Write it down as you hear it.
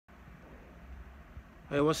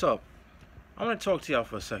Hey, what's up? I want to talk to y'all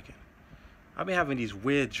for a second. I've been having these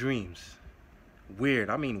weird dreams. Weird,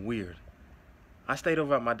 I mean weird. I stayed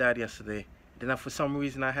over at my dad yesterday. Then for some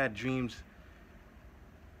reason I had dreams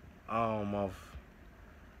of,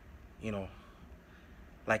 you know,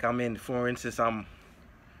 like I'm in, for instance, I'm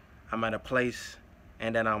at a place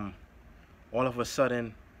and then I'm all of a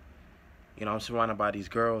sudden, I'm surrounded by these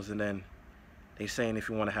girls and then they saying if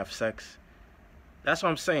you want to have sex. That's what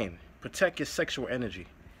I'm saying. Protect your sexual energy.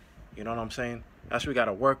 You know what I'm saying? That's why we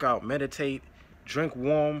gotta work out, meditate, drink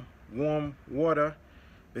warm water,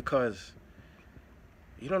 because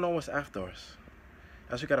you don't know what's after us.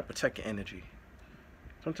 That's why we gotta protect your energy.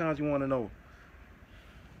 Sometimes you wanna know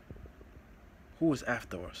who is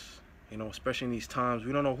after us. Especially in these times,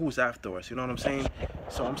 we don't know who's after us. You know what I'm saying?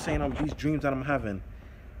 So I'm saying these dreams that I'm having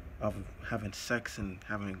of having sex and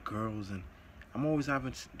having girls, and I'm always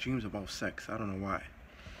having dreams about sex. I don't know why.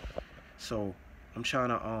 So I'm trying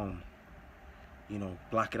to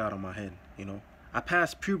block it out of my head. I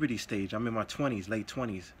passed puberty stage. I'm in my 20s, late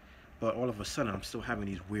 20s, but all of a sudden I'm still having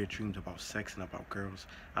these weird dreams about sex and about girls.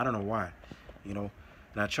 I don't know why. And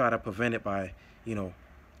I try to prevent it by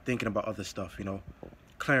thinking about other stuff,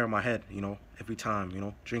 clearing my head, every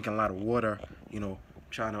time, drinking a lot of water,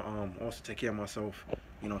 trying to also take care of myself,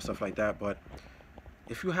 stuff like that. But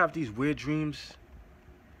if you have these weird dreams,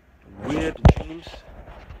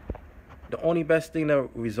 the only best thing to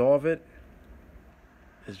resolve it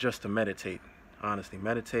is just to meditate. Honestly,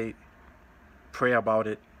 meditate, pray about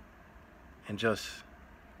it, and just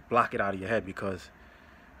block it out of your head, because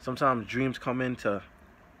sometimes dreams come in to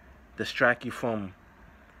distract you from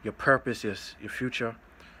your purpose, your future.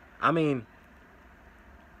 I mean,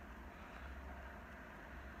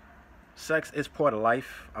 sex is part of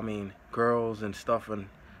life. I mean, girls and stuff,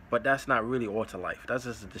 but that's not really all to life. That's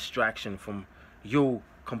just a distraction from you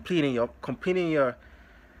completing your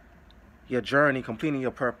journey, completing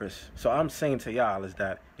your purpose. So I'm saying to y'all is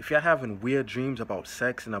that if you're having weird dreams about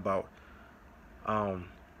sex and about hanging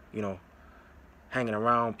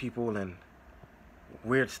around people and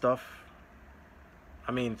weird stuff,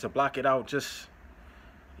 I mean, to block it out, just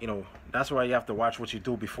that's why you have to watch what you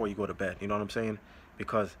do before you go to bed. You know what I'm saying?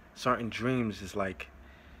 Because certain dreams is like,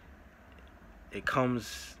 it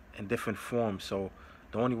comes in different forms. So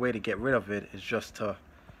the only way to get rid of it is just to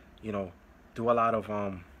do a lot of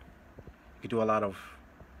you do a lot of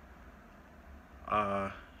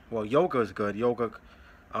well, yoga is good. Yoga,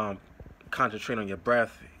 concentrate on your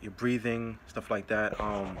breath, your breathing, stuff like that,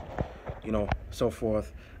 so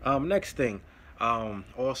forth. Next thing,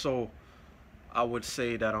 also I would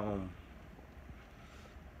say that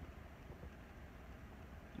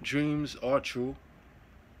dreams are true.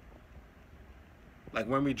 Like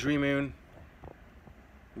when we dreaming,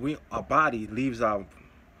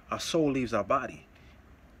 our soul leaves our body,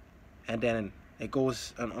 and then it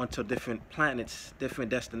goes onto different planets,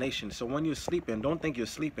 different destinations. So when you're sleeping, don't think you're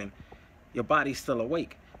sleeping. Your body's still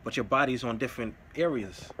awake, but your body's on different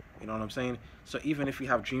areas. You know what I'm saying? So even if you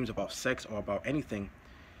have dreams about sex or about anything,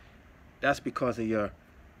 that's because of it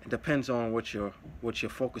depends on what you're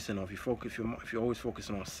focusing on. If you're always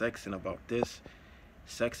focusing on sex and about this,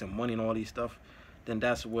 sex and money and all these stuff, then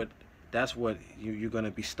that's what you're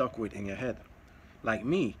gonna be stuck with in your head. Like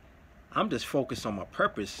me, I'm just focused on my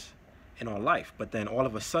purpose and on life. But then all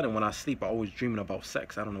of a sudden when I sleep, I always dreaming about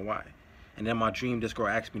sex. I don't know why. And then my dream, this girl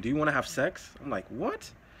asked me, "Do you want to have sex?" I'm like,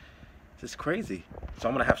 what? This is crazy. So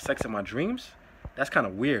I'm gonna have sex in my dreams? That's kind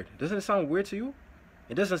of weird. Doesn't it sound weird to you?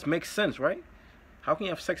 It doesn't make sense, right? How can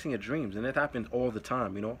you have sex in your dreams? And it happens all the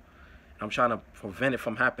time, I'm trying to prevent it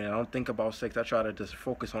from happening. I don't think about sex. I try to just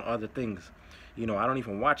focus on other things. I don't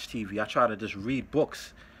even watch TV. I try to just read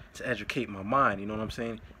books to educate my mind. You know what I'm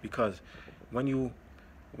saying? Because when you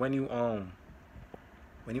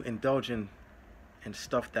indulge in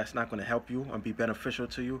stuff that's not going to help you and be beneficial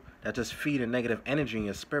to you, that just feed a negative energy in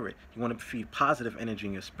your spirit. You want to feed positive energy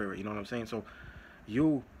in your spirit. You know what I'm saying? So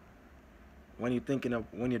when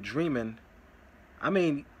you're dreaming, I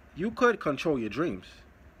mean, you could control your dreams.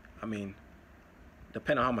 I mean,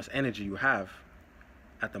 depending on how much energy you have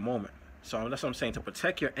at the moment. So that's what I'm saying. To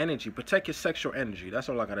protect your energy, protect your sexual energy. That's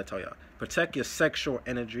all I gotta tell y'all. Protect your sexual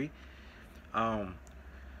energy.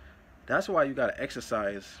 That's why you gotta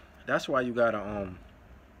exercise. That's why you gotta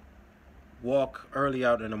walk early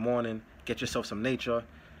out in the morning, get yourself some nature,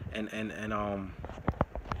 and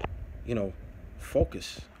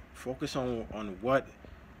focus. Focus on what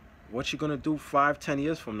you're gonna do 5-10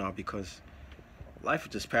 years from now, because life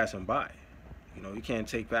is just passing by. You can't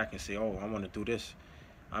take back and say, "Oh, I want to do this."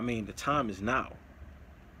 I mean, the time is now.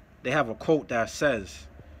 They have a quote that says,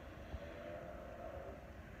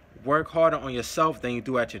 work harder on yourself than you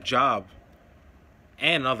do at your job.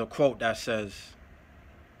 And another quote that says,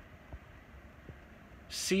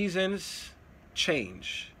 seasons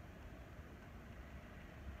change,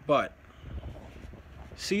 but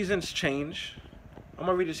seasons change. I'm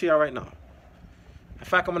gonna read it to y'all right now. In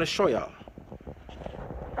fact, I'm gonna show y'all.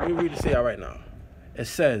 Let me read it to y'all right now. It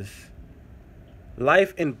says,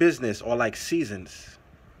 life and business are like seasons.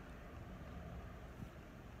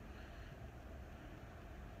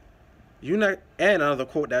 And another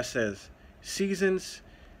quote that says, seasons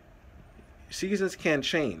can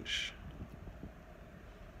change,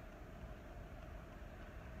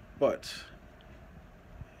 but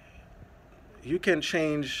you can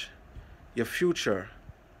change your future,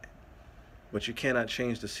 but you cannot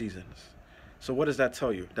change the seasons. So what does that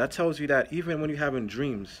tell you? That tells you that even when you're having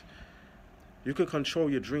dreams, you can control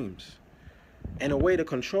your dreams. And a way to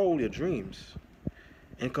control your dreams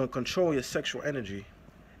and can control your sexual energy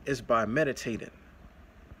is by meditating.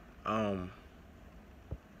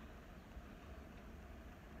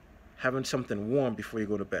 Having something warm before you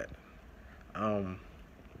go to bed.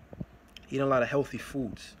 Eating a lot of healthy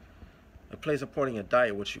foods. It plays a part in your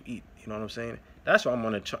diet, what you eat. You know what I'm saying? That's why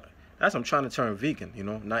I'm trying to turn vegan, you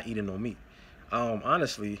know, not eating no meat.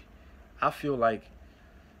 Honestly, I feel like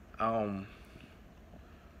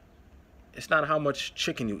it's not how much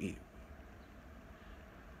chicken you eat.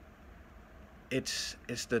 It's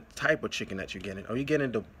the type of chicken that you're getting. Are you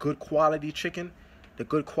getting the good quality chicken, the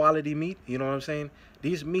good quality meat? You know what I'm saying?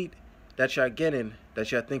 These meat that you're getting that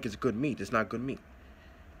you think is good meat, it's not good meat.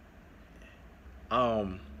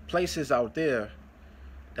 Places out there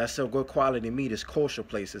that sell good quality meat is kosher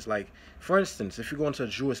places. Like, for instance, if you go into a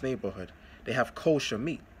Jewish neighborhood, they have kosher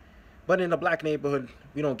meat. But in the black neighborhood,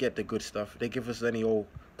 we don't get the good stuff. They give us any old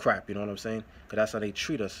crap, you know what I'm saying? Because that's how they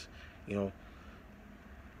treat us, you know.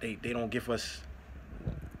 They don't give us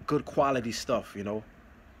good quality stuff, you know.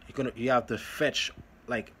 You have to fetch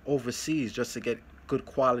like overseas just to get good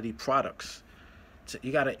quality products. So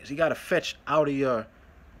you gotta fetch out of your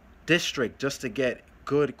district just to get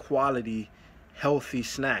good quality, healthy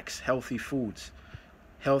snacks, healthy foods,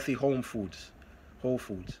 healthy home foods, whole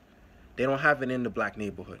foods. They don't have it in the black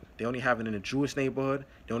neighborhood. They only have it in the Jewish neighborhood.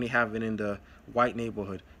 They only have it in the white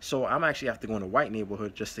neighborhood. So I'm actually have to go in the white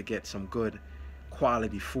neighborhood just to get some good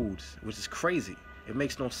quality foods, which is crazy. It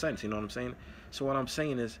makes no sense, you know what I'm saying? So what I'm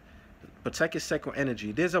saying is, protect your sacral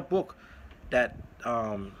energy. There's a book that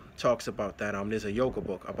talks about that. There's a yoga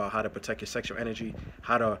book about how to protect your sexual energy,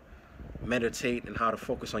 how to meditate, and how to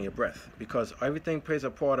focus on your breath, because everything plays a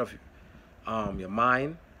part of your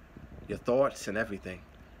mind, your thoughts, and everything.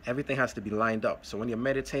 Everything has to be lined up. So when you're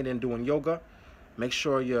meditating and doing yoga, make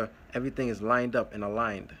sure everything is lined up and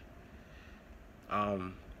aligned.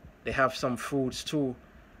 They have some foods too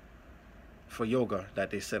for yoga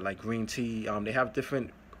that they said, like green tea. They have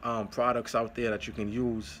different products out there that you can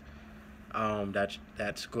use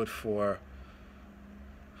that's good for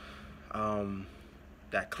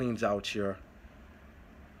that cleans out your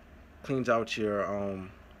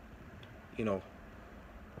you know,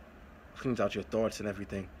 cleans out your thoughts and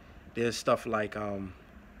everything. There's stuff like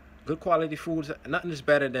good quality foods. Nothing is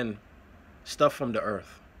better than stuff from the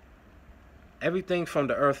earth. Everything from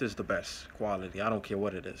the earth is the best quality. I don't care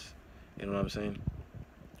what it is. You know what I'm saying?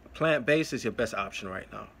 Plant-based is your best option right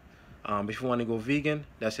now. If you want to go vegan,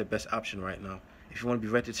 that's your best option right now. If you want to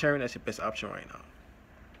be vegetarian, that's your best option right now.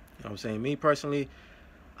 You know what I'm saying? Me personally,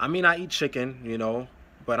 I mean, I eat chicken, you know,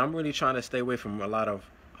 but I'm really trying to stay away from a lot of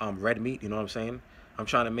red meat, you know what I'm saying? I'm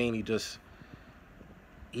trying to mainly just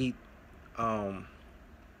eat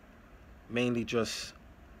mainly just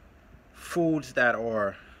foods that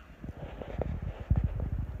are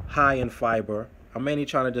high in fiber. I'm mainly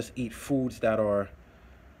trying to just eat foods that are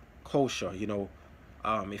kosher, you know.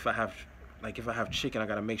 If I have chicken, I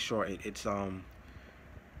gotta make sure it's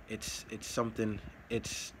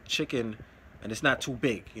chicken and it's not too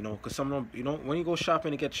big, you know, because some of them, you know, when you go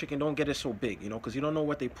shopping to get chicken, don't get it so big, you know, because you don't know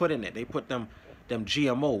what they put in it. They put them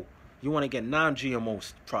GMO. You want to get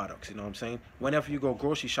non-GMO products, you know what I'm saying? Whenever you go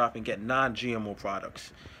grocery shopping, get non-GMO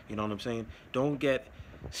products, you know what I'm saying? Don't get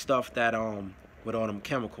stuff that with all them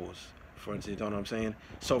chemicals, for instance, you know what I'm saying?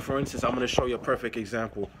 So for instance, I'm going to show you a perfect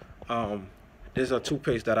example. There's a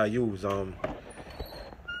toothpaste that I use. I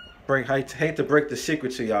hate to break the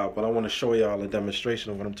secret to y'all, but I want to show y'all a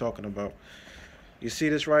demonstration of what I'm talking about. You see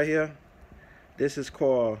this right here? This is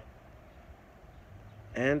called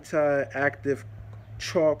anti-active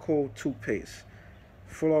charcoal toothpaste,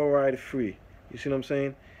 fluoride free. You see what I'm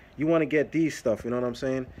saying? You want to get these stuff, you know what I'm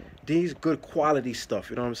saying? these good quality stuff,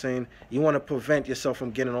 you know what I'm saying? You want to prevent yourself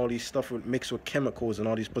from getting all these stuff mixed with chemicals and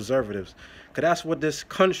all these preservatives. Because that's what this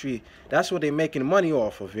country, that's what they're making money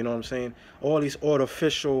off of, you know what I'm saying? All these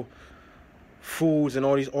artificial foods and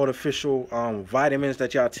all these artificial vitamins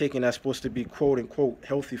that y'all taking that's supposed to be quote unquote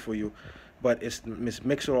healthy for you, but it's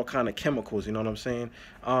mixed with all kind of chemicals, you know what I'm saying?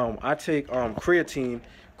 I take creatine.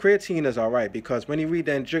 Creatine is all right because when you read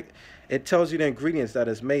that, it tells you the ingredients that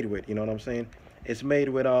it's made with, you know what I'm saying? It's made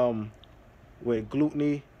with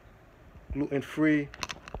gluten-free,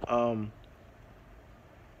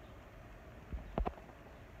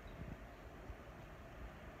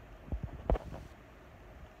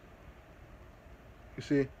 you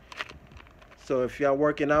see? So if y'all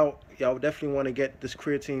working out, y'all definitely want to get this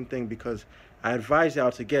creatine thing because I advise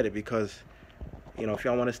y'all to get it because, you know, if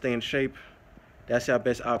y'all want to stay in shape, that's your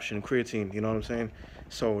best option, creatine, you know what I'm saying?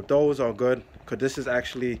 So those are good because this is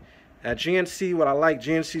actually at GNC. What I like,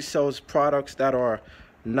 GNC sells products that are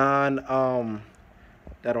non-GMO,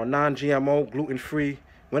 gluten-free.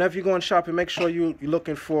 Whenever you go and shopping, make sure you're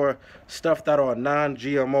looking for stuff that are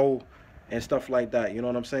non-GMO and stuff like that, you know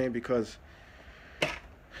what I'm saying? Because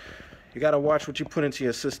you got to watch what you put into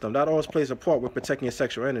your system. That always plays a part with protecting your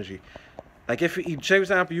sexual energy. Like if you eat, for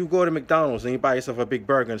example, you go to McDonald's and you buy yourself a big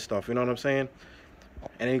burger and stuff, you know what I'm saying?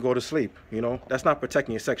 And then you go to sleep, you know? That's not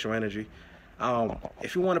protecting your sexual energy.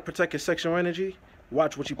 If you want to protect your sexual energy,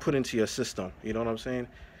 watch what you put into your system, you know what I'm saying?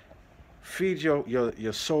 Feed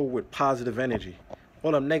your soul with positive energy.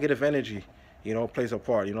 All the negative energy, you know, plays a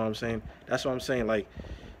part, you know what I'm saying? That's what I'm saying. Like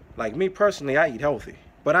me personally, I eat healthy,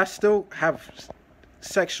 but I still have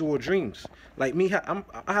sexual dreams. Like me, I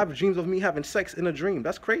have dreams of me having sex in a dream.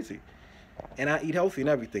 That's crazy. And I eat healthy and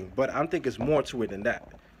everything, but I think it's more to it than that.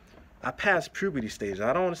 I passed puberty stage.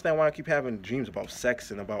 I don't understand why I keep having dreams about sex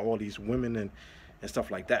and about all these women and stuff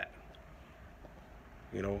like that.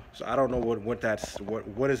 You know, so I don't know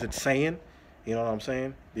what is it saying, you know what I'm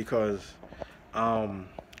saying? Because at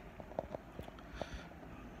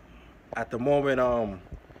the moment I'm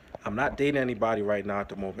not dating anybody right now at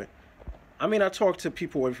the moment. I mean, I talk to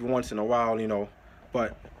people every once in a while, you know,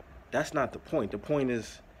 but that's not the point. The point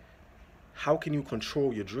is, how can you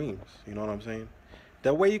control your dreams? You know what I'm saying?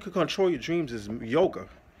 The way you can control your dreams is yoga.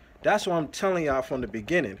 That's what I'm telling y'all from the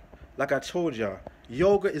beginning. Like I told y'all,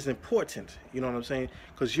 yoga is important. You know what I'm saying?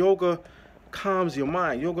 Because yoga calms your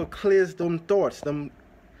mind. Yoga clears them thoughts, them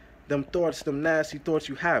nasty thoughts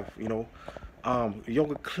you have, you know.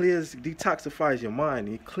 Yoga detoxifies your mind.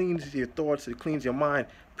 It cleans your thoughts, it cleans your mind,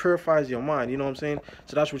 purifies your mind, you know what I'm saying?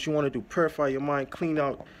 So that's what you want to do, purify your mind, clean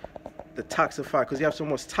out the toxify, because you have so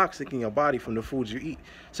much toxic in your body from the foods you eat.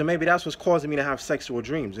 So maybe that's what's causing me to have sexual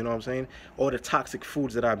dreams, you know what I'm saying? Or the toxic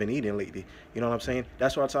foods that I've been eating lately, you know what I'm saying?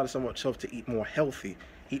 That's why I try to tell myself to eat more healthy,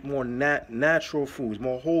 eat more natural foods,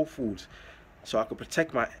 more whole foods, so I could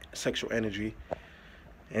protect my sexual energy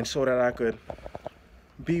and so that I could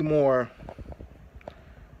be more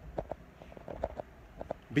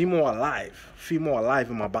alive, feel more alive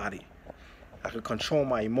in my body. I could control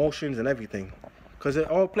my emotions and everything, because it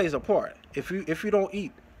all plays a part. If you don't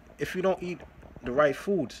eat the right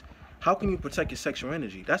foods, how can you protect your sexual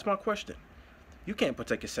energy? That's my question. You can't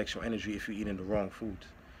protect your sexual energy if you're eating the wrong foods.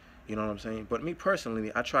 You know what I'm saying? But me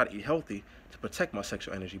personally, I try to eat healthy to protect my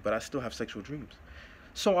sexual energy, but I still have sexual dreams.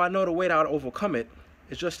 So I know the way that I overcome it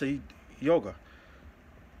is just to eat yoga,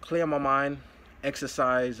 clear my mind,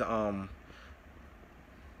 exercise, you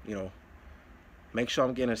know, make sure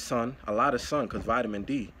I'm getting a lot of sun, because vitamin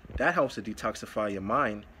D, that helps to detoxify your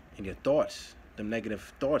mind and your thoughts, the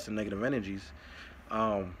negative thoughts and negative energies.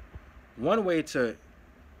 One way to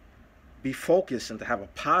be focused and to have a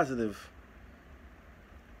positive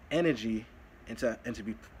energy and to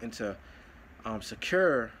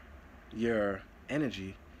secure your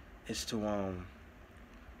energy is to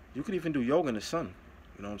you could even do yoga in the sun.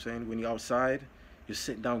 You know what I'm saying? When you're outside, you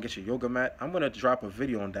sit down, get your yoga mat. I'm going to drop a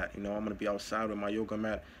video on that, you know. I'm going to be outside with my yoga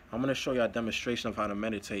mat. I'm going to show you a demonstration of how to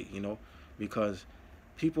meditate, you know, because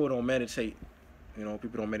people don't meditate, you know,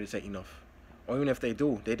 people don't meditate enough. Or even if they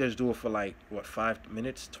do, they just do it for like, what, 5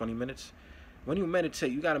 minutes, 20 minutes? When you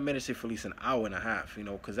meditate, you got to meditate for at least an hour and a half, you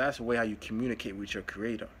know, because that's the way how you communicate with your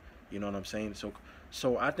creator. You know what I'm saying?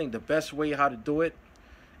 So I think the best way how to do it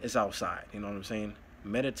is outside, you know what I'm saying?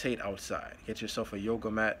 Meditate outside. Get yourself a yoga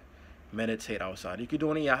mat. Meditate outside. You could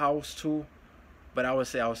do it in your house too, but I would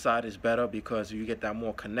say outside is better because you get that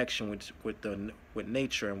more connection with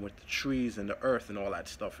nature and with the trees and the earth and all that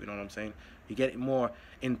stuff. You know what I'm saying? You get more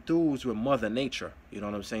enthused with Mother Nature. You know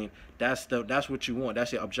what I'm saying? That's what you want.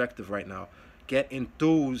 That's your objective right now. Get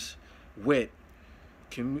enthused with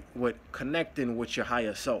with connecting with your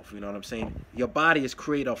higher self. You know what I'm saying? Your body is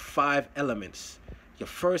created of 5 elements. Your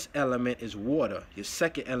first element is water. Your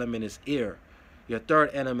second element is air. Your third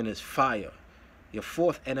element is fire. Your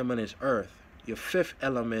fourth element is earth. Your fifth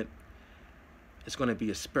element is going to be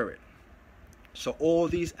a spirit. So all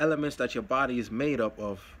these elements that your body is made up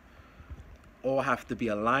of all have to be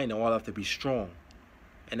aligned and all have to be strong.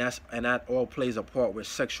 And that all plays a part with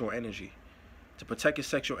sexual energy. To protect your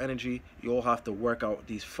sexual energy, you all have to work out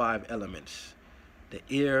these 5 elements. The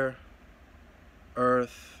air,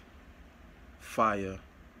 earth, fire,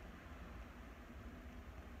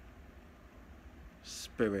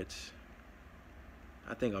 spirit.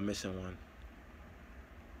 I think I'm missing one.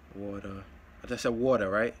 Water. I just said water,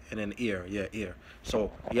 right? And then air. Yeah, air.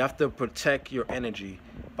 So you have to protect your energy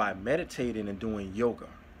by meditating and doing yoga.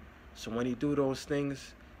 So when you do those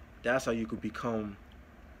things, that's how you could become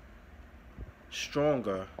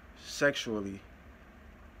stronger sexually,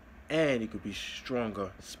 and you could be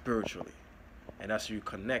stronger spiritually. And that's how you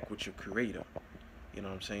connect with your creator. You know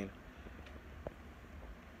what I'm saying?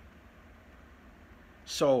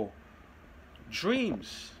 So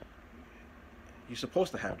dreams, you're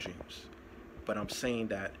supposed to have dreams, but I'm saying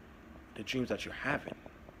that the dreams that you're having,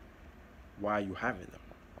 why are you having them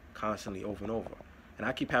constantly over and over? And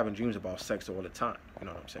I keep having dreams about sex all the time. You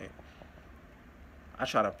know what I'm saying? I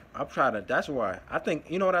try to, that's why I think,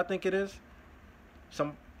 you know what I think it is?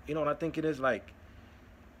 You know what I think it is? Like,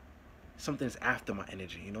 something's after my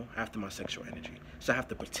energy, you know, after my sexual energy. So I have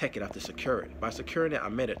to protect it, I have to secure it. By securing it, I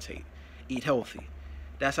meditate, eat healthy.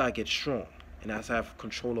 That's how I get strong, and that's how I have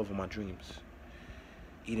control over my dreams.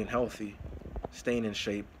 Eating healthy, staying in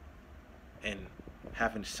shape, and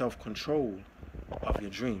having self-control of your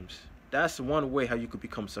dreams. That's one way how you could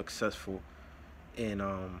become successful in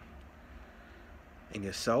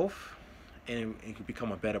yourself, and you can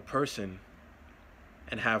become a better person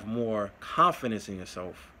and have more confidence in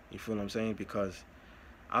yourself. You feel what I'm saying? Because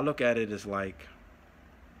I look at it as like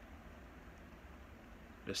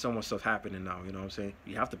there's so much stuff happening now, you know what I'm saying?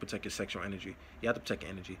 You have to protect your sexual energy. You have to protect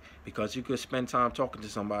your energy, because you could spend time talking to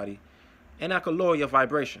somebody and that could lower your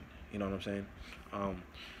vibration. You know what I'm saying?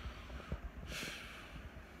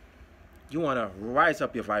 You want to rise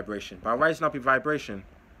up your vibration. By rising up your vibration,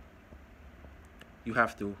 you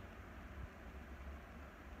have to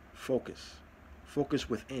focus. Focus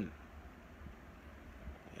within.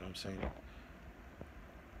 You know what I'm saying?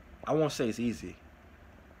 I won't say it's easy.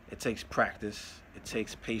 It takes practice. It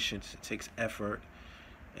takes patience. It takes effort.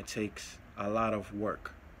 It takes a lot of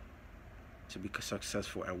work to be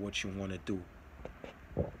successful at what you want to do.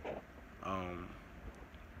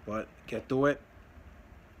 But get through it.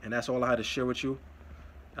 And that's all I had to share with you.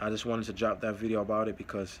 I just wanted to drop that video about it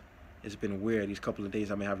because it's been weird. These couple of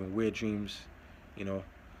days I've been having weird dreams, you know.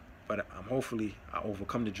 But hopefully I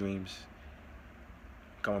overcome the dreams,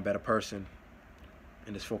 become a better person,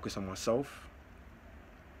 and just focus on myself.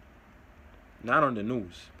 Not on the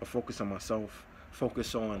news, but focus on myself.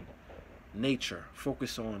 Focus on nature.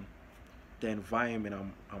 Focus on the environment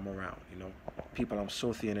I'm around, you know. People I'm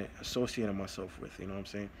associating myself with, you know what I'm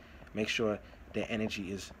saying? Make sure their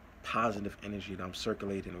energy is positive energy that I'm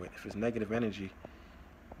circulating with. If it's negative energy,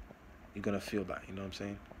 you're going to feel that, you know what I'm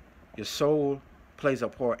saying? Your soul plays a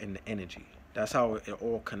part in the energy. That's how it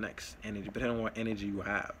all connects, energy, depending on what energy you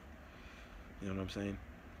have. You know what I'm saying?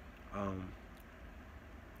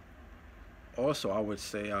 Also, I would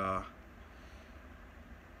say your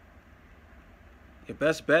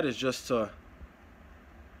best bet is just to,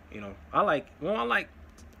 you know, I'm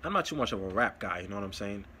not too much of a rap guy, you know what I'm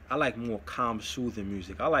saying? I like more calm, soothing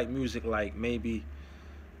music. I like music like maybe,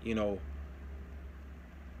 you know,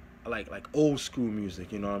 I like old school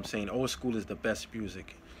music, you know what I'm saying? Old school is the best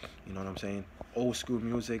music, you know what I'm saying? Old school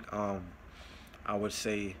music, I would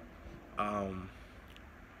say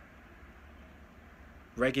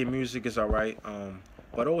reggae music is alright,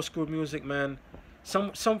 but old school music, man,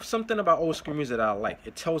 something about old school music that I like.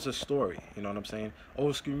 It tells a story, you know what I'm saying?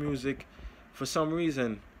 Old school music, for some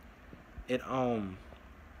reason, it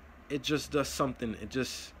just does something. You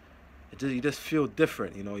just feel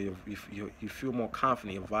different, you know. You feel more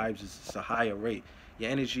confident. Your vibes is a higher rate. Your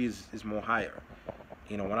energy is more higher.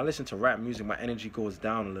 You know, when I listen to rap music, my energy goes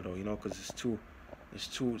down a little, you know, because it's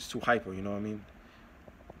too hyper. You know what I mean?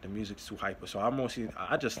 The music's too hyper. So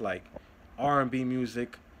I just like R&B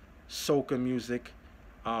music, soca music.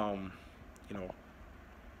 You know,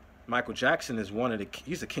 Michael Jackson is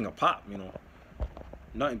he's the king of pop. You know,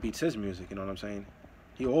 nothing beats his music. You know what I'm saying?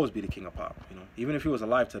 He'll always be the king of pop, you know. Even if he was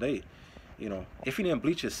alive today, you know, if he didn't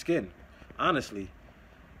bleach his skin, honestly,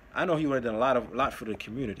 I know he would have done a lot for the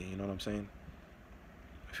community, you know what I'm saying?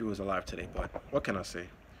 if he was alive today. But what can I say?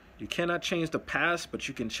 You cannot change the past, but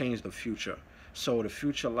you can change the future. So the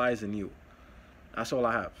future lies in you. That's all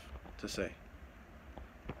I have to say.